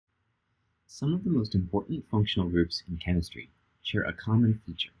Some of the most important functional groups in chemistry share a common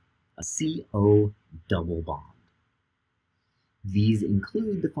feature, a CO double bond. These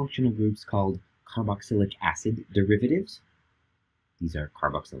include the functional groups called carboxylic acid derivatives. These are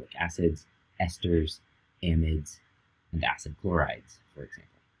carboxylic acids, esters, amides, and acid chlorides, for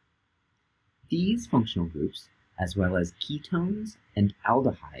example. These functional groups, as well as ketones and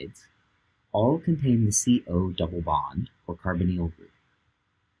aldehydes, all contain the CO double bond, or carbonyl group.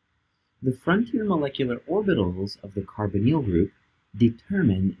 The frontier molecular orbitals of the carbonyl group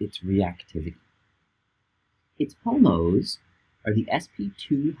determine its reactivity. Its homos are the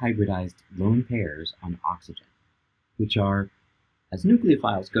sp2 hybridized lone pairs on oxygen, which are, as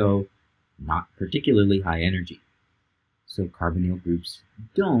nucleophiles go, not particularly high energy. So carbonyl groups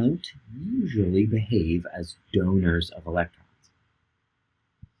don't usually behave as donors of electrons.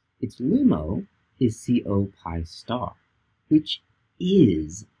 Its LUMO is CO pi star, which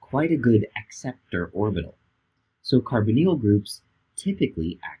is quite a good acceptor orbital. So carbonyl groups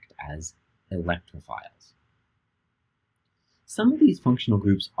typically act as electrophiles. Some of these functional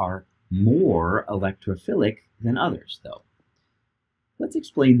groups are more electrophilic than others, though. Let's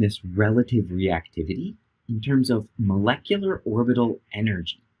explain this relative reactivity in terms of molecular orbital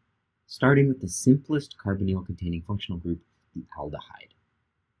energy, starting with the simplest carbonyl-containing functional group, the aldehyde.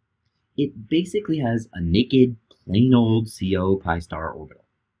 It basically has a naked, plain old CO pi star orbital.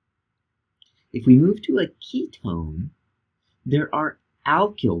 If we move to a ketone, there are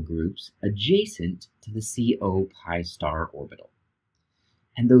alkyl groups adjacent to the CO pi star orbital.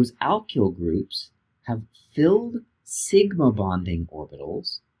 And those alkyl groups have filled sigma bonding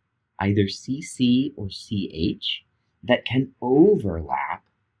orbitals, either CC or CH, that can overlap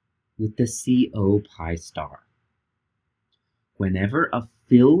with the CO pi star. Whenever a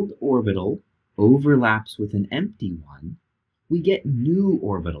filled orbital overlaps with an empty one, we get new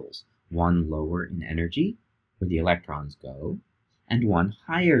orbitals, one lower in energy, where the electrons go, and one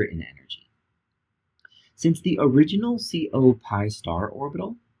higher in energy. Since the original CO pi star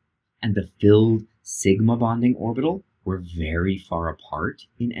orbital and the filled sigma bonding orbital were very far apart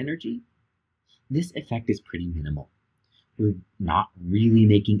in energy, this effect is pretty minimal. We're not really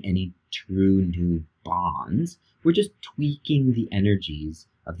making any true new bonds, we're just tweaking the energies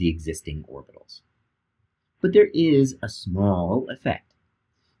of the existing orbitals. But there is a small effect.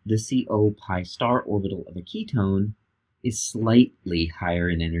 The CO pi star orbital of a ketone is slightly higher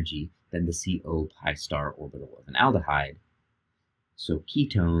in energy than the CO pi star orbital of an aldehyde, so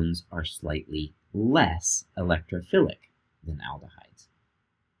ketones are slightly less electrophilic than aldehydes.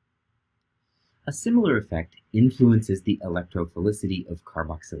 A similar effect influences the electrophilicity of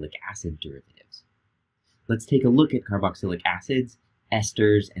carboxylic acid derivatives. Let's take a look at carboxylic acids,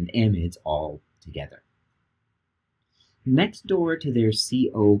 esters, and amides all together. Next door to their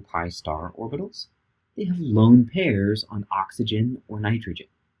CO pi star orbitals, they have lone pairs on oxygen or nitrogen.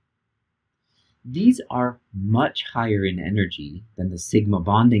 These are much higher in energy than the sigma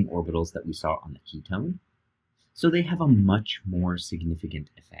bonding orbitals that we saw on the ketone, so they have a much more significant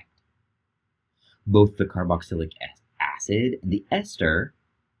effect. Both the carboxylic acid and the ester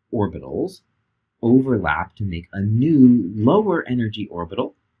orbitals overlap to make a new lower energy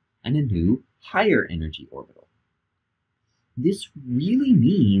orbital and a new higher energy orbital. This really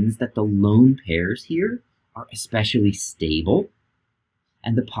means that the lone pairs here are especially stable,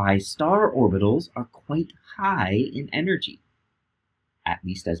 and the pi star orbitals are quite high in energy, at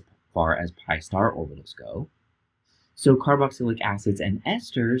least as far as pi star orbitals go. So carboxylic acids and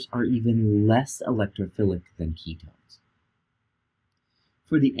esters are even less electrophilic than ketones.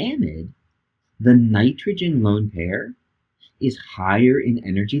 For the amide, the nitrogen lone pair is higher in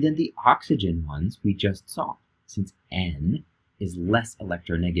energy than the oxygen ones we just saw, since N is less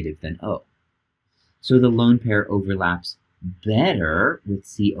electronegative than O. So the lone pair overlaps better with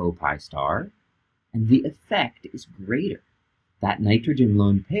CO pi star, and the effect is greater. That nitrogen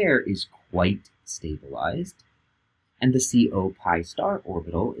lone pair is quite stabilized, and the CO pi star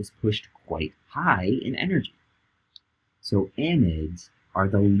orbital is pushed quite high in energy. So amides are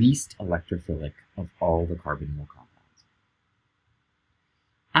the least electrophilic of all the carbonyl compounds.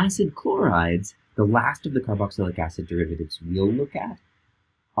 Acid chlorides, the last of the carboxylic acid derivatives we'll look at,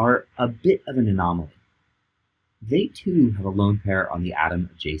 are a bit of an anomaly. They too have a lone pair on the atom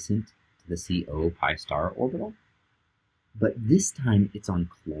adjacent to the CO pi star orbital, but this time it's on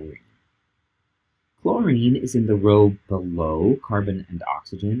chlorine. Chlorine is in the row below carbon and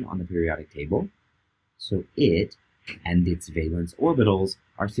oxygen on the periodic table, so it and its valence orbitals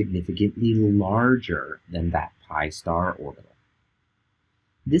are significantly larger than that pi star orbital.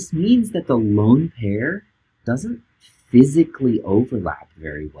 This means that the lone pair doesn't physically overlap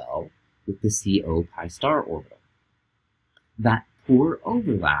very well with the CO pi star orbital. That poor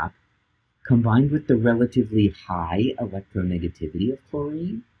overlap, combined with the relatively high electronegativity of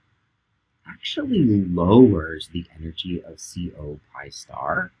chlorine, actually lowers the energy of CO pi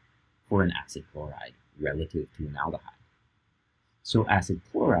star for an acid chloride relative to an aldehyde. So acid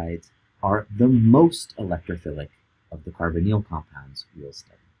chlorides are the most electrophilic of the carbonyl compounds we'll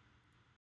study.